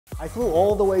I flew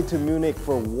all the way to Munich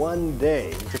for one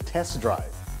day to test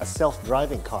drive a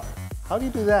self-driving car. How do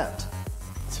you do that?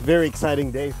 It's a very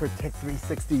exciting day for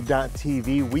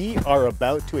Tech360.tv. We are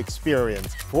about to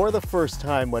experience for the first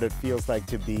time what it feels like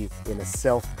to be in a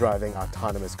self-driving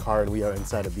autonomous car, and we are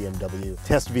inside a BMW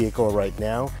test vehicle right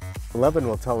now. Levin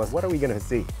will tell us, what are we going to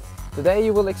see? Today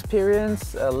you will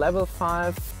experience a level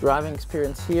 5 driving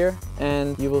experience here,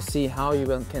 and you will see how you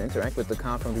can interact with the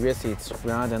car from the rear seats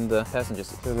rather than the passenger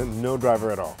seats. So no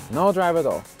driver at all? No driver at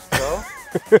all. So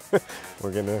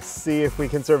we're gonna see if we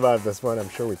can survive this one. I'm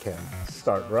sure we can.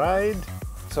 Start ride.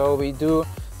 So we do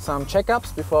some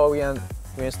checkups before we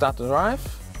start to drive,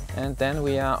 and then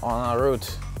we are on our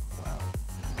route.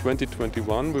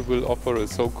 2021 we will offer a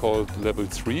so-called level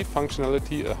 3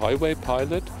 functionality, a highway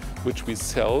pilot, which we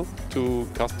sell to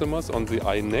customers on the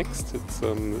iNext. It's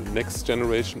next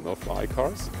generation of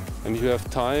iCars. And you have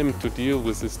time to deal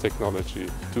with this technology,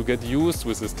 to get used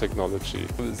with this technology.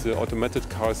 The automated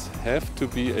cars have to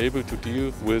be able to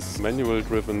deal with manual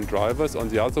driven drivers. On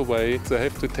the other way, they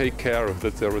have to take care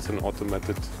that there is an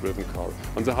automated driven car.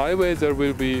 On the highway there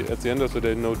will be, at the end of the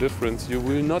day, no difference. You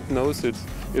will not know it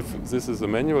if this is a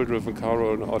manual driven car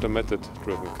or an automated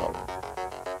driven car.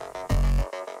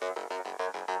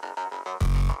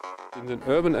 In an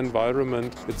urban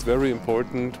environment, it's very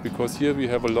important because here we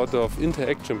have a lot of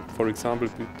interaction, for example,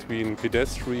 between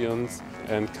pedestrians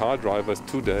and car drivers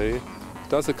today.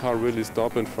 Does a car really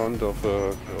stop in front of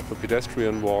a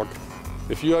pedestrian walk?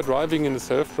 If you are driving in a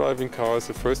self-driving car,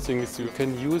 the first thing is you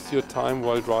can use your time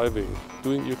while driving.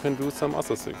 You can do some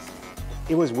other things.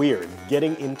 It was weird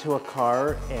getting into a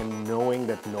car and knowing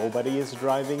that nobody is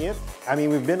driving it. I mean,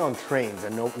 we've been on trains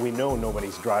and we know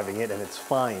nobody's driving it and it's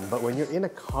fine. But when you're in a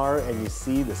car and you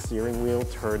see the steering wheel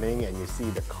turning and you see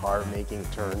the car making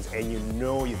turns and you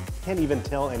know you can't even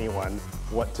tell anyone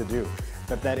what to do.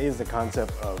 But that is the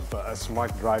concept of a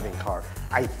smart driving car.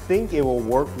 I think it will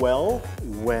work well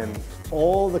when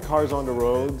all the cars on the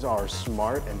roads are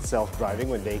smart and self-driving,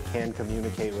 when they can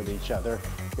communicate with each other.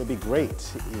 It'll be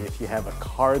great if you have a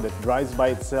car that drives by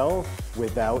itself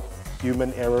without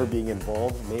human error being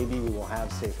involved. Maybe we will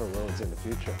have safer roads in the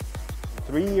future.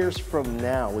 3 years from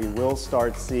now, we will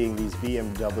start seeing these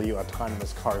BMW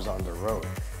autonomous cars on the road.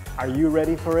 Are you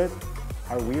ready for it?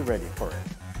 Are we ready for it?